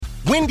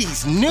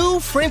Wendy's new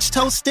French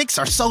toast sticks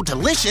are so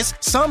delicious,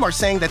 some are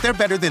saying that they're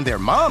better than their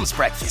mom's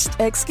breakfast.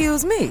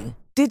 Excuse me.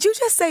 Did you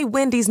just say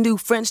Wendy's new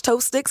French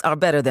toast sticks are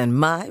better than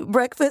my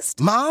breakfast?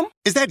 Mom,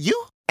 is that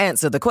you?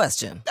 Answer the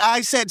question.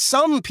 I said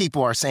some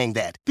people are saying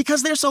that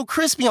because they're so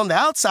crispy on the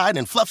outside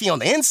and fluffy on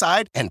the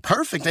inside and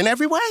perfect in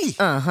every way.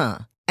 Uh-huh.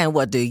 And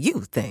what do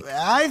you think?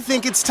 I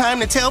think it's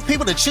time to tell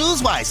people to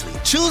choose wisely.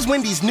 Choose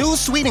Wendy's new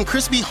sweet and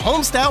crispy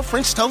home-style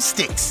French toast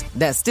sticks.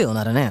 That's still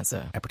not an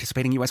answer. At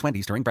participating U.S.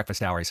 Wendy's during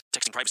breakfast hours.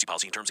 Texting privacy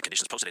policy and terms and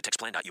conditions posted at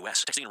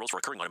textplan.us. Texting enrolls for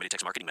recurring automated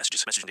text marketing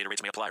messages. Message and data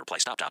rates may apply. Reply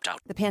stop, opt out.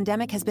 The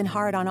pandemic has been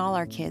hard on all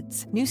our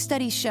kids. New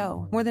studies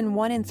show more than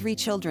 1 in 3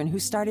 children who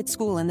started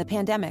school in the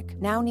pandemic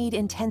now need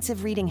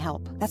intensive reading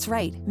help. That's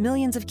right.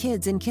 Millions of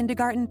kids in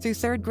kindergarten through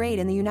 3rd grade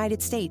in the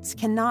United States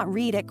cannot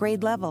read at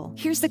grade level.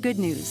 Here's the good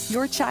news.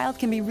 Your child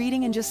can be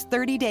reading in just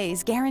 30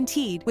 days,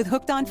 guaranteed, with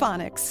Hooked on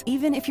Phonics.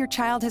 Even if your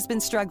child has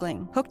been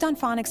struggling, Hooked on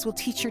Phonics will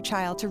teach your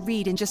child to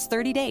read in just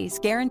 30 days,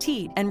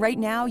 guaranteed. And right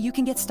now, you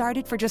can get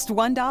started for just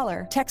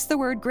 $1. Text the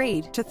word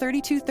GRADE to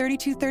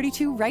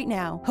 323232 right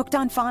now. Hooked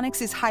on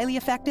Phonics is highly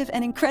effective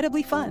and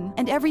incredibly fun,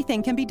 and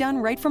everything can be done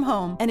right from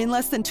home and in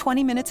less than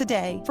 20 minutes a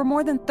day. For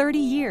more than 30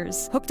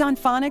 years, Hooked on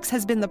Phonics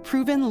has been the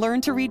proven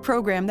learn-to-read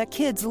program that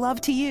kids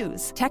love to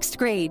use. Text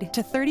GRADE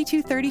to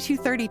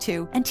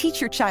 323232 and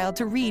teach your child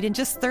to read in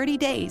just 30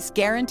 days,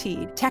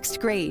 guaranteed.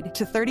 Text GRADE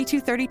to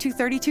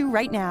 323232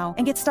 right now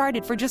and get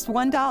started for just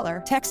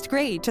 $1. Text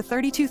GRADE to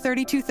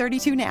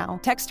 323232 now.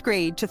 Text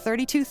GRADE to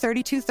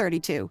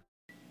 323232.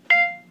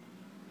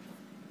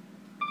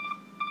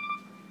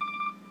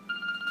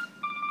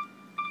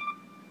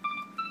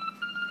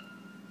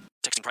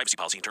 Texting privacy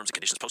policy and terms and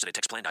conditions posted at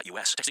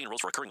textplan.us. Texting enrolls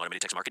for recurring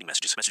automated text marketing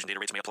messages. Message and data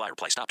rates may apply.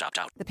 Reply stop, opt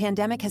out. The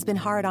pandemic has been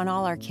hard on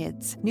all our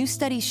kids. New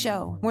studies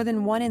show more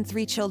than 1 in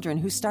 3 children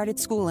who started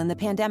school in the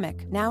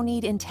pandemic now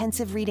need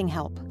intensive reading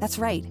help. That's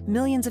right.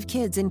 Millions of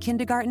kids in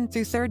kindergarten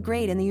through 3rd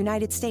grade in the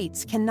United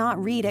States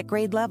cannot read at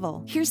grade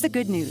level. Here's the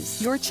good news.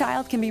 Your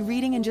child can be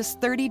reading in just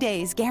 30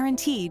 days,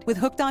 guaranteed, with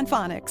Hooked on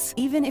Phonics.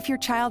 Even if your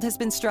child has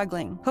been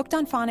struggling, Hooked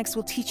on Phonics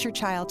will teach your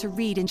child to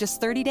read in just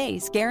 30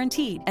 days,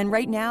 guaranteed. And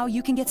right now,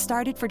 you can get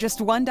started for just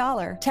 $1.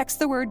 Text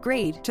the word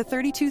GRADE to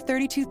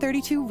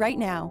 323232 right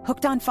now.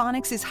 Hooked on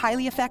Phonics is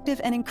highly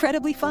effective and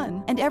incredibly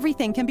fun, and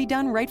everything can be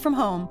done right from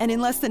home and in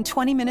less than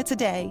 20 minutes a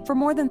day. For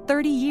more than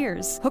 30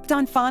 years, Hooked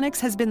on Phonics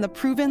has been the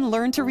proven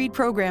learn-to-read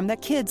program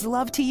that kids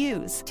love to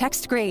use.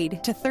 Text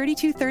GRADE to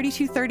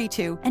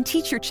 323232 and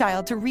teach your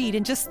child to read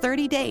in just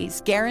 30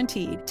 days,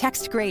 guaranteed.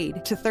 Text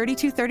GRADE to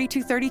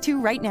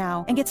 323232 right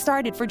now and get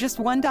started for just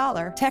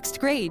 $1. Text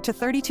GRADE to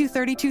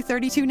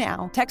 323232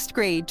 now. Text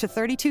GRADE to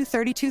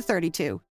 323232.